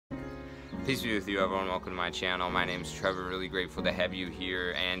Peace be with you, everyone. Welcome to my channel. My name is Trevor. Really grateful to have you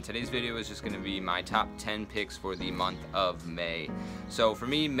here, and today's video is just going to be my top 10 picks for the month of May. So for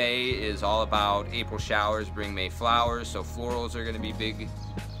me, May is all about April showers bring May flowers, so florals are going to be big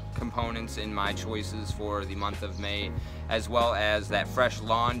components in my choices for the month of May, as well as that fresh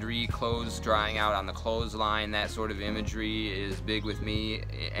laundry, clothes drying out on the clothesline. That sort of imagery is big with me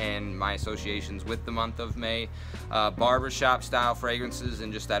and my associations with the month of May. Barbershop style fragrances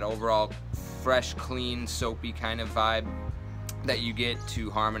and just that overall fresh, clean, soapy kind of vibe that you get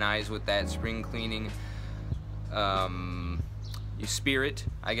to harmonize with that spring cleaning spirit,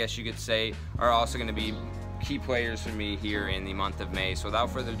 I guess you could say, are also going to be key players for me here in the month of May. So without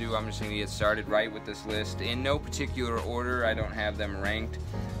further ado, I'm just going to get started right with this list in no particular order. I don't have them ranked,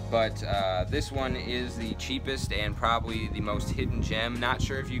 but this one is the cheapest and probably the most hidden gem. Not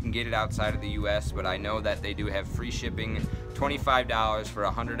sure if you can get it outside of the US, but I know that they do have free shipping, $25 for a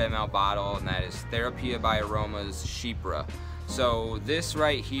 100 ml bottle, and that is Therapia by Aroma's Chypre. So this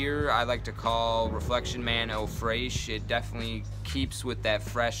right here I like to call Reflection Man Eau Fraiche. It definitely keeps with that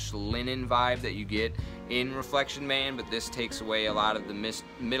fresh linen vibe that you get in Reflection Man, but this takes away a lot of the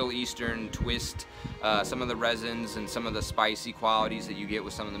Middle Eastern twist. Some of the resins and some of the spicy qualities that you get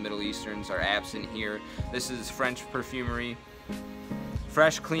with some of the Middle Easterns are absent here. This is French perfumery.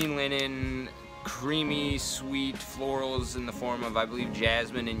 Fresh, clean linen, creamy, sweet florals in the form of, I believe,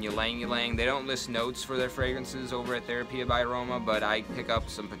 jasmine and ylang ylang. They don't list notes for their fragrances over at Therapia by Aroma, but I pick up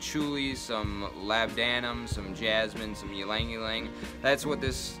some patchouli, some labdanum, some jasmine, some ylang ylang. That's what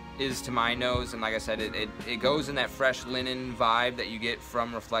this is to my nose, and like I said, it goes in that fresh linen vibe that you get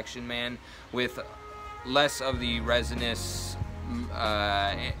from Reflection Man with less of the resinous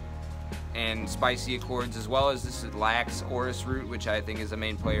and spicy accords, as well as this lax orris root, which I think is a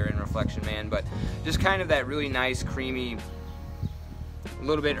main player in Reflection Man, but just kind of that really nice, creamy, a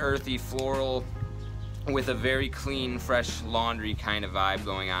little bit earthy floral with a very clean, fresh laundry kind of vibe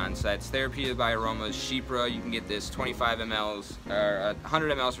going on. So that's Therapia by Aroma's Chypre. You can get this 25 mLs, or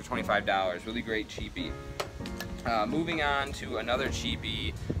 100 mLs for $25. Really great cheapie. Moving on to another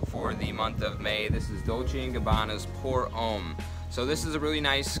cheapie for the month of May. This is Dolce&Gabbana's Pour Homme. So this is a really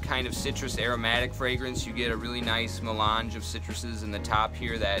nice kind of citrus aromatic fragrance. You get a really nice melange of citruses in the top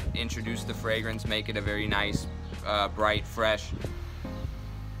here that introduce the fragrance, make it a very nice, bright, fresh,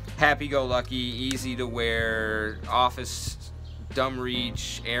 happy-go-lucky, easy to wear, office, dumb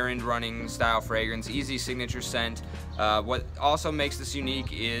reach, errand running style fragrance, easy signature scent. What also makes this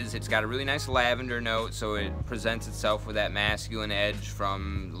unique is it's got a really nice lavender note, so it presents itself with that masculine edge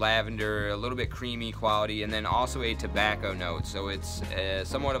from lavender, a little bit creamy quality, and then also a tobacco note. So it's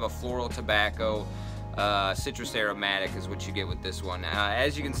somewhat of a floral tobacco, citrus aromatic is what you get with this one.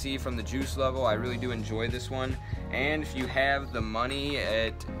 As you can see from the juice level, I really do enjoy this one, and if you have the money,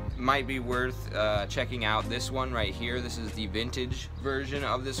 it might be worth checking out this one right here. This is the vintage version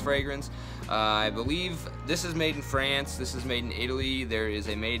of this fragrance. I believe this is made in France, this is made in Italy. There is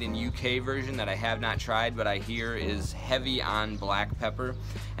a made in UK version that I have not tried, but I hear is heavy on black pepper,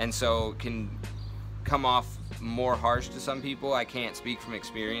 and so can come off more harsh to some people. I can't speak from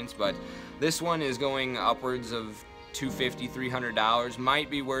experience, but this one is going upwards of $250, $300. Might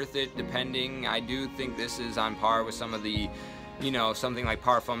be worth it depending. I do think this is on par with some of the, you know, something like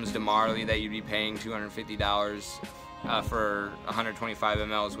Parfums de Marly that you'd be paying $250 for 125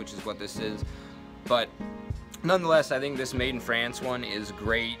 mLs, which is what this is. But nonetheless, I think this made in France one is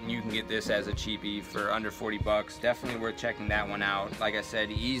great, and you can get this as a cheapie for under 40 bucks. Definitely worth checking that one out. Like I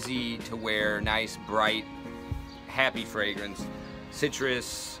said, easy to wear, nice, bright, happy fragrance.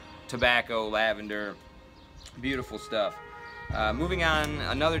 Citrus, tobacco, lavender, beautiful stuff. Moving on,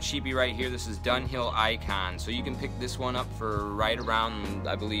 another cheapie right here. This is Dunhill Icon. So you can pick this one up for right around,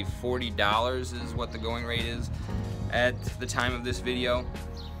 I believe, $40 is what the going rate is at the time of this video.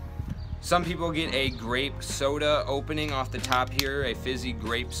 Some people get a grape soda opening off the top here, a fizzy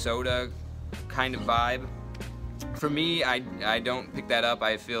grape soda kind of vibe. For me, I don't pick that up.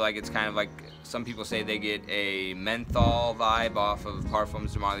 I feel like it's kind of like, some people say they get a menthol vibe off of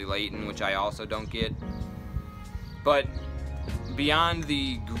Parfums de Marly Layton, which I also don't get. But beyond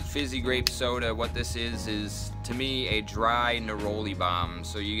the fizzy grape soda, what this is to me a dry neroli bomb.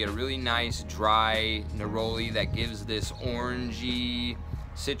 So you get a really nice dry neroli that gives this orangey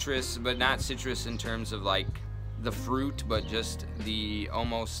citrus, but not citrus in terms of like the fruit, but just the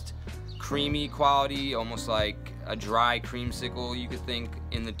almost creamy quality, almost like a dry creamsicle, you could think,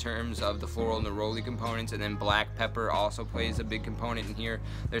 in the terms of the floral neroli components. And then black pepper also plays a big component in here.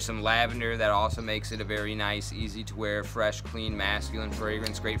 There's some lavender that also makes it a very nice, easy to wear, fresh, clean, masculine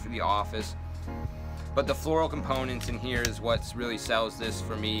fragrance, great for the office. But the floral components in here is what really sells this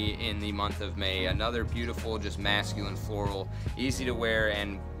for me in the month of May. Another beautiful, just masculine floral, easy to wear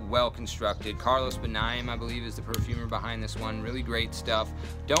and well constructed. Carlos Benaim, I believe, is the perfumer behind this one. Really great stuff.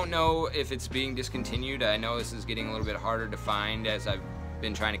 Don't know if it's being discontinued. I know this is getting a little bit harder to find as I've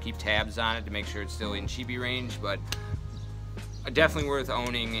been trying to keep tabs on it to make sure it's still in cheapy range, but definitely worth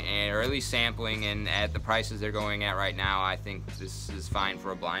owning, or at least sampling, and at the prices they're going at right now, I think this is fine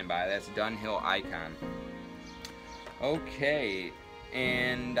for a blind buy. That's Dunhill Icon. Okay,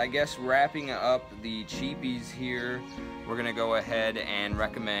 and I guess wrapping up the cheapies here, we're gonna go ahead and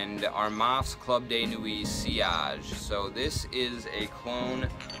recommend Armaf's Club de Nuit Sillage. So this is a clone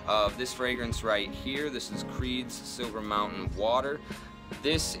of this fragrance right here. This is Creed's Silver Mountain Water.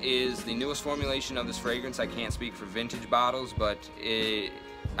 This is the newest formulation of this fragrance. I can't speak for vintage bottles, but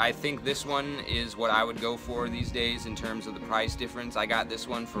I think this one is what I would go for these days in terms of the price difference. I got this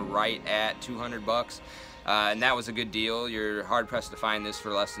one for right at 200 bucks, and that was a good deal. You're hard pressed to find this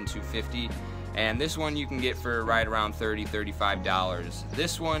for less than $250, and this one you can get for right around $30–35.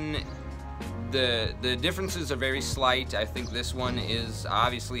 This one, the differences are very slight. I think this one is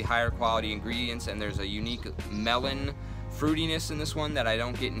obviously higher quality ingredients, and there's a unique melon fruitiness in this one that I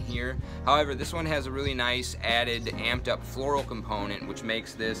don't get in here. However, this one has a really nice added amped up floral component, which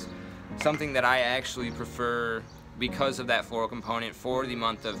makes this something that I actually prefer because of that floral component for the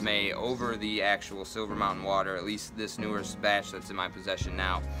month of May over the actual Silver Mountain Water, at least this newer batch that's in my possession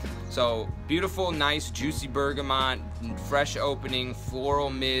now. So beautiful, nice, juicy bergamot, fresh opening, floral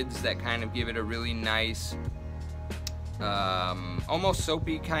mids that kind of give it a really nice almost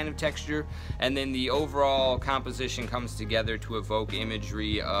soapy kind of texture, and then the overall composition comes together to evoke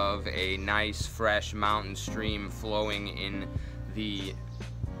imagery of a nice fresh mountain stream flowing in the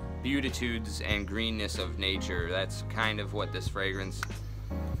beautitudes and greenness of nature. That's kind of what this fragrance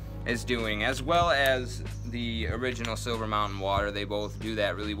is doing, as well as the original Silver Mountain Water. They both do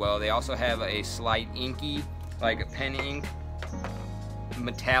that really well. They also have a slight inky, like a pen ink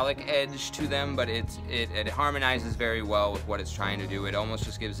metallic edge to them, but it harmonizes very well with what it's trying to do. It almost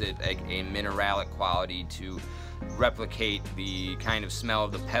just gives it like a mineralic quality to replicate the kind of smell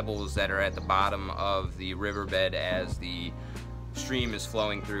of the pebbles that are at the bottom of the riverbed as the stream is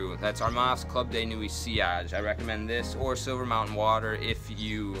flowing through. That's Armaf's Club de Nuit Sillage. I recommend this or Silver Mountain Water if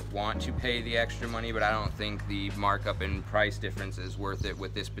you want to pay the extra money, but I don't think the markup and price difference is worth it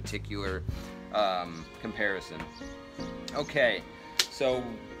with this particular comparison. Okay, so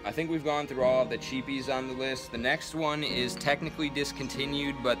I think we've gone through all of the cheapies on the list. The next one is technically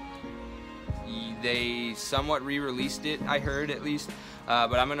discontinued, but they somewhat re-released it, I heard at least.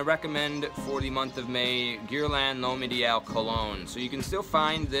 But I'm going to recommend for the month of May Guerlain L'Homme Ideal Cologne. So you can still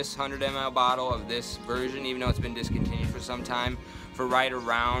find this 100 ml bottle of this version, even though it's been discontinued for some time, for right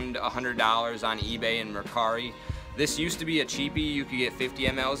around $100 on eBay and Mercari. This used to be a cheapie. You could get 50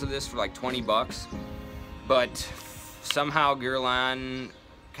 mLs of this for like 20 bucks. But somehow Guerlain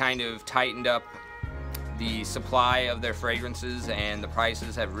kind of tightened up the supply of their fragrances, and the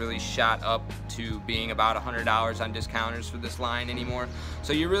prices have really shot up to being about $100 on discounters for this line anymore.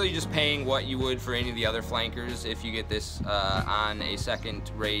 So you're really just paying what you would for any of the other flankers if you get this on a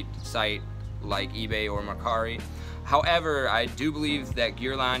second-rate site like eBay or Mercari. However, I do believe that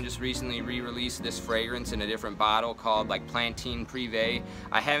Guerlain just recently re-released this fragrance in a different bottle called like Plantain Privé.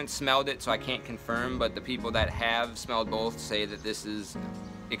 I haven't smelled it, so I can't confirm, but the people that have smelled both say that this is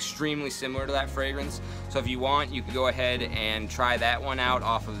extremely similar to that fragrance. So if you want, you could go ahead and try that one out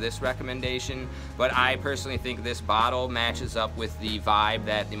off of this recommendation. But I personally think this bottle matches up with the vibe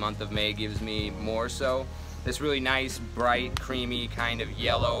that the month of May gives me more so. This really nice, bright, creamy, kind of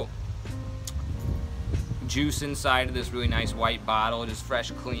yellow juice inside of this really nice white bottle, just fresh,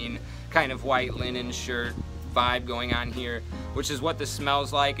 clean, kind of white linen shirt vibe going on here, which is what this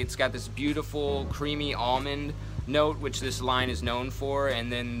smells like. It's got this beautiful creamy almond note, which this line is known for, and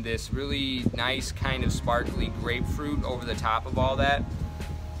then this really nice kind of sparkly grapefruit over the top of all that.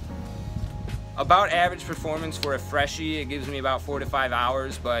 About average performance for a freshie. It gives me about 4 to 5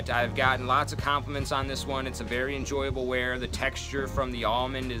 hours, but I've gotten lots of compliments on this one. It's a very enjoyable wear. The texture from the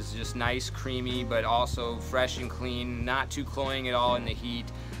almond is just nice, creamy, but also fresh and clean, not too cloying at all in the heat.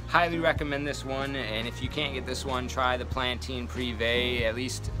 Highly recommend this one, and if you can't get this one, try the Plantain Privé. At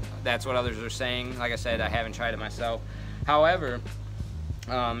least that's what others are saying. Like I said, I haven't tried it myself. However,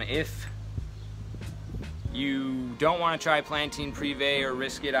 if you don't want to try Plantain Privé or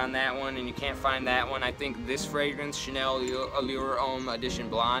risk it on that one and you can't find that one, I think this fragrance, Chanel Allure Homme Edition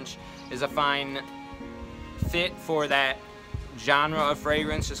Blanche, is a fine fit for that genre of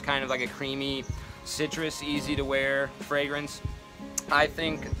fragrance, just kind of like a creamy citrus, easy to wear fragrance. I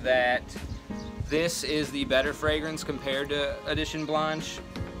think that this is the better fragrance compared to Edition Blanche.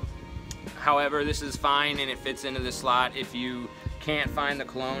 However, this is fine and it fits into the slot if you can't find the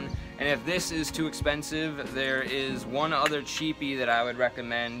cologne. And if this is too expensive, there is one other cheapie that I would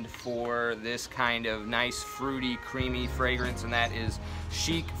recommend for this kind of nice, fruity, creamy fragrance, and that is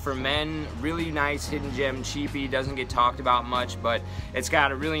Chic for men. Really nice hidden gem cheapie, doesn't get talked about much, but it's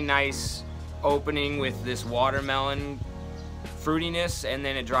got a really nice opening with this watermelon fruitiness, and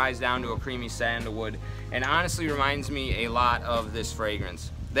then it dries down to a creamy sandalwood, and honestly reminds me a lot of this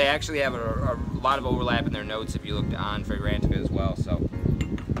fragrance. They actually have a lot of overlap in their notes if you look on Fragrantica as well. So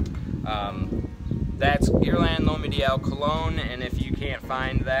that's Guerlain L'Homme Cologne, and if you can't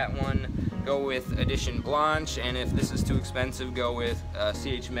find that one, go with Edition Blanche, and if this is too expensive, go with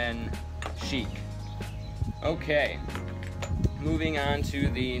CH Men Chic. Okay, moving on to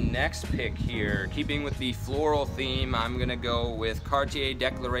the next pick here. Keeping with the floral theme, I'm gonna go with Cartier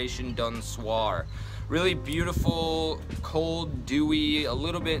Declaration Soir. Really beautiful, cold, dewy, a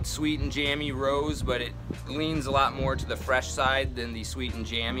little bit sweet and jammy rose, but it leans a lot more to the fresh side than the sweet and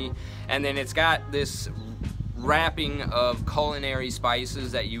jammy. And then it's got this wrapping of culinary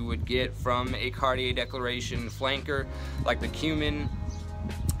spices that you would get from a Cartier Declaration flanker, like the cumin,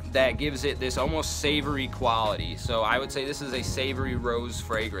 that gives it this almost savory quality. So I would say this is a savory rose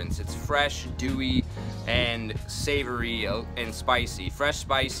fragrance. It's fresh, dewy, and savory and spicy. Fresh,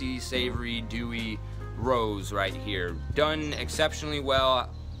 spicy, savory, dewy rose right here. Done exceptionally well.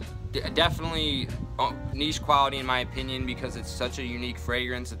 Definitely niche quality in my opinion, because it's such a unique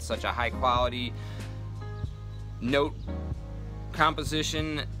fragrance. It's such a high quality note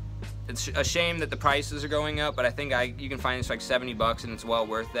composition. It's a shame that the prices are going up, but I think you can find this for like 70 bucks and it's well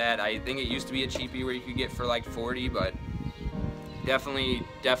worth that. I think it used to be a cheapie where you could get for like 40, but definitely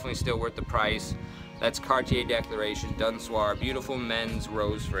still worth the price. That's Cartier Declaration Soir, beautiful men's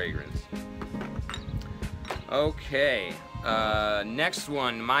rose fragrance. Okay, next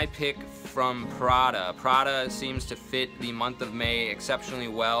one, my pick from Prada. Prada seems to fit the month of May exceptionally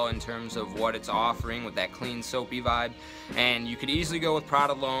well in terms of what it's offering with that clean, soapy vibe. And you could easily go with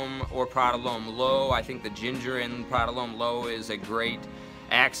Prada L'Homme or Prada L'Homme Low. I think the ginger in Prada L'Homme Low is a great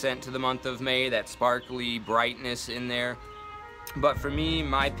accent to the month of May, that sparkly brightness in there. But for me,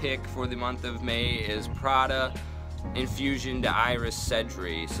 my pick for the month of May is Prada Infusion d'Iris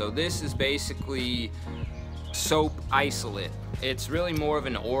Cedre. So this is basically soap isolate. It's really more of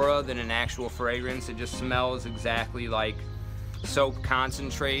an aura than an actual fragrance. It just smells exactly like soap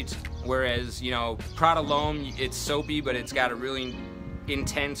concentrate, whereas, you know, Prada L'Homme, it's soapy, but it's got a really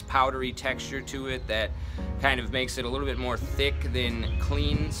intense powdery texture to it that kind of makes it a little bit more thick than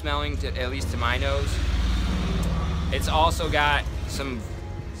clean smelling, at least to my nose. It's also got some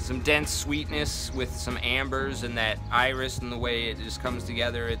dense sweetness with some ambers and that iris and the way it just comes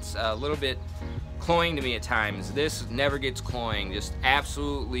together. It's a little bit cloying to me at times. This never gets cloying. Just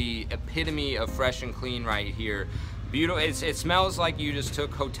absolutely epitome of fresh and clean right here. Beautiful. It smells like you just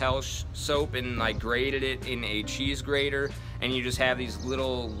took hotel soap and like grated it in a cheese grater, and you just have these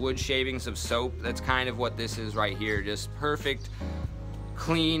little wood shavings of soap. That's kind of what this is right here. Just perfect,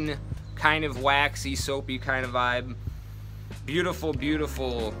 clean, kind of waxy, soapy kind of vibe. Beautiful,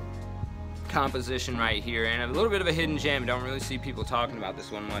 beautiful composition right here, and a little bit of a hidden gem. Don't really see people talking about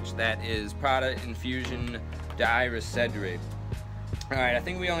this one much. That is Prada Infusion d'Iris Cedre. Alright, I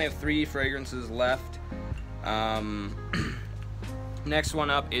think we only have 3 fragrances left. Next one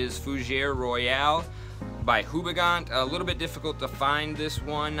up is Fougere Royale by Houbigant. A little bit difficult to find this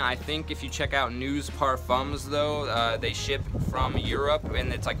one. I think if you check out News Parfums though, they ship from Europe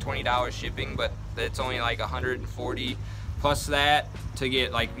and it's like $20 shipping, but it's only like 140 plus that to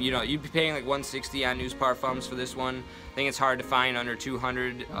get, like, you know, you'd be paying like 160 on News Parfums for this one. I think it's hard to find under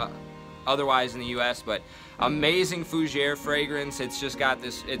 200 otherwise in the US, but amazing Fougere fragrance. It's just got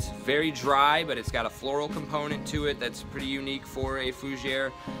this, it's very dry, but it's got a floral component to it that's pretty unique for a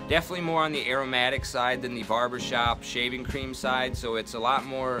Fougere. Definitely more on the aromatic side than the barbershop shaving cream side, so it's a lot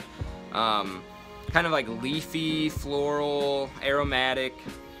more kind of like leafy, floral, aromatic.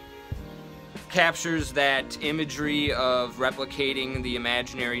 Captures that imagery of replicating the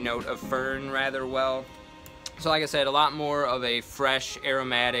imaginary note of fern rather well. So like I said, a lot more of a fresh,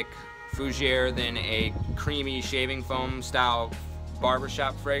 aromatic Fougere than a creamy shaving foam style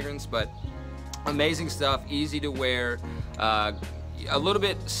barbershop fragrance, but amazing stuff, easy to wear, a little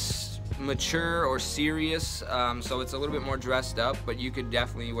bit mature or serious, so it's a little bit more dressed up, but you could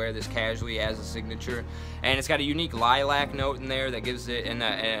definitely wear this casually as a signature. And it's got a unique lilac note in there that gives it, and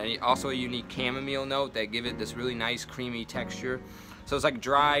also a unique chamomile note that give it this really nice creamy texture. So it's like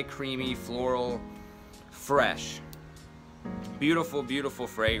dry, creamy, floral, fresh. Beautiful, beautiful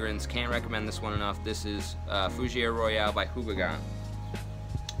fragrance. Can't recommend this one enough. This is Fougere Royale by Houbigant.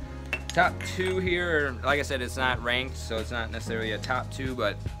 Top 2 here, like I said, it's not ranked, so it's not necessarily a top 2,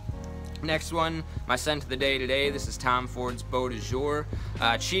 but next one, my scent of the day today, this is Tom Ford's Beau de Jour.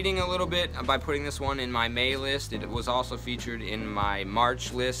 Cheating a little bit by putting this one in my May list. It was also featured in my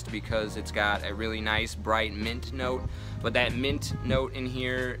March list because it's got a really nice bright mint note. But that mint note in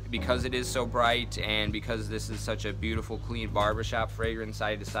here, because it is so bright and because this is such a beautiful, clean barbershop fragrance,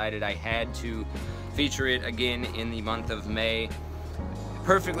 I decided I had to feature it again in the month of May.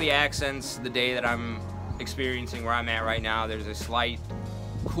 Perfectly accents the day that I'm experiencing where I'm at right now. There's a slight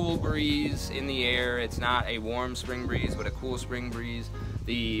cool breeze in the air. It's not a warm spring breeze, but a cool spring breeze.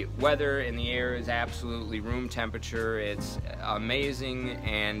 The weather in the air is absolutely room temperature. It's amazing,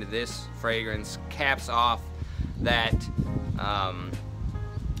 and this fragrance caps off that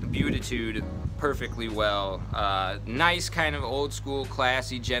beautitude perfectly well. Nice kind of old school,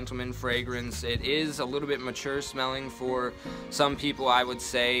 classy, gentleman fragrance. It is a little bit mature smelling for some people, I would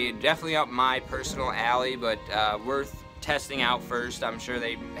say. Definitely up my personal alley, but worth testing out first. I'm sure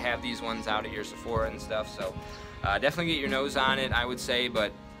they have these ones out at your Sephora and stuff, so definitely get your nose on it, I would say.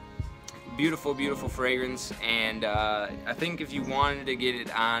 But beautiful, beautiful fragrance, and I think if you wanted to get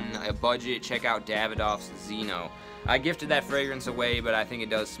it on a budget, check out Davidoff's Zeno. I gifted that fragrance away, but I think it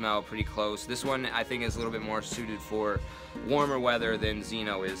does smell pretty close. This one I think is a little bit more suited for warmer weather than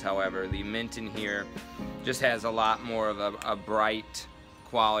Zeno is, however. The mint in here just has a lot more of a bright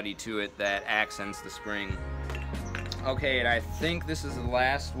quality to it that accents the spring. Okay, and I think this is the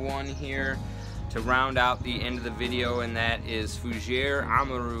last one here to round out the end of the video, and that is Fougere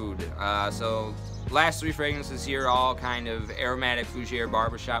Emeraude. So last 3 fragrances here, all kind of aromatic Fougere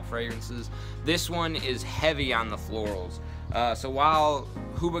barbershop fragrances. This one is heavy on the florals. So while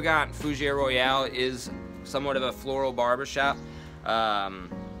Houbigant Fougere Royale is somewhat of a floral barbershop,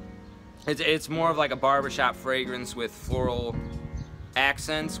 it's more of like a barbershop fragrance with floral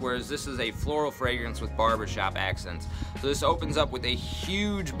accents, whereas this is a floral fragrance with barbershop accents. So this opens up with a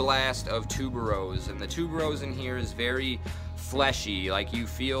huge blast of tuberose, and the tuberose in here is very fleshy. Like you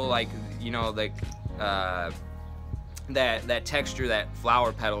feel like, you know, like that texture that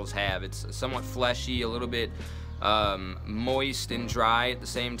flower petals have. It's somewhat fleshy, a little bit moist and dry at the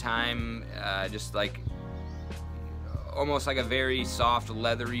same time, just like almost like a very soft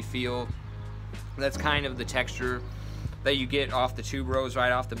leathery feel. That's kind of the texture that you get off the tuberose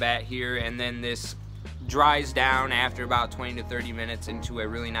right off the bat here, and then this dries down after about 20 to 30 minutes into a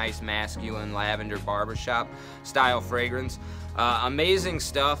really nice masculine lavender barbershop style fragrance. Amazing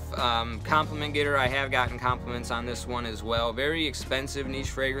stuff. Compliment getter. I have gotten compliments on this one as well. Very expensive niche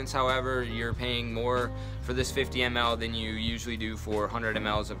fragrance, however. You're paying more for this 50 ml than you usually do for 100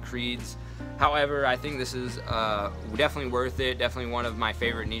 mls of Creeds. However, I think this is definitely worth it. Definitely one of my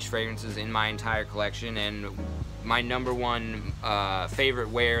favorite niche fragrances in my entire collection, and my #1 favorite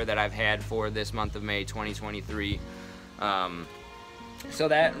wear that I've had for this month of May 2023. So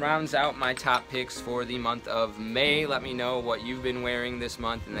that rounds out my top picks for the month of May. Let me know what you've been wearing this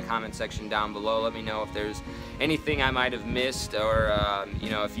month in the comment section down below. Let me know if there's anything I might have missed, or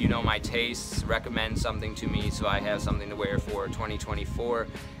you know, if you know my tastes, recommend something to me so I have something to wear for 2024.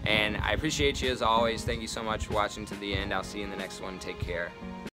 And I appreciate you as always. Thank you so much for watching to the end. I'll see you in the next one. Take care.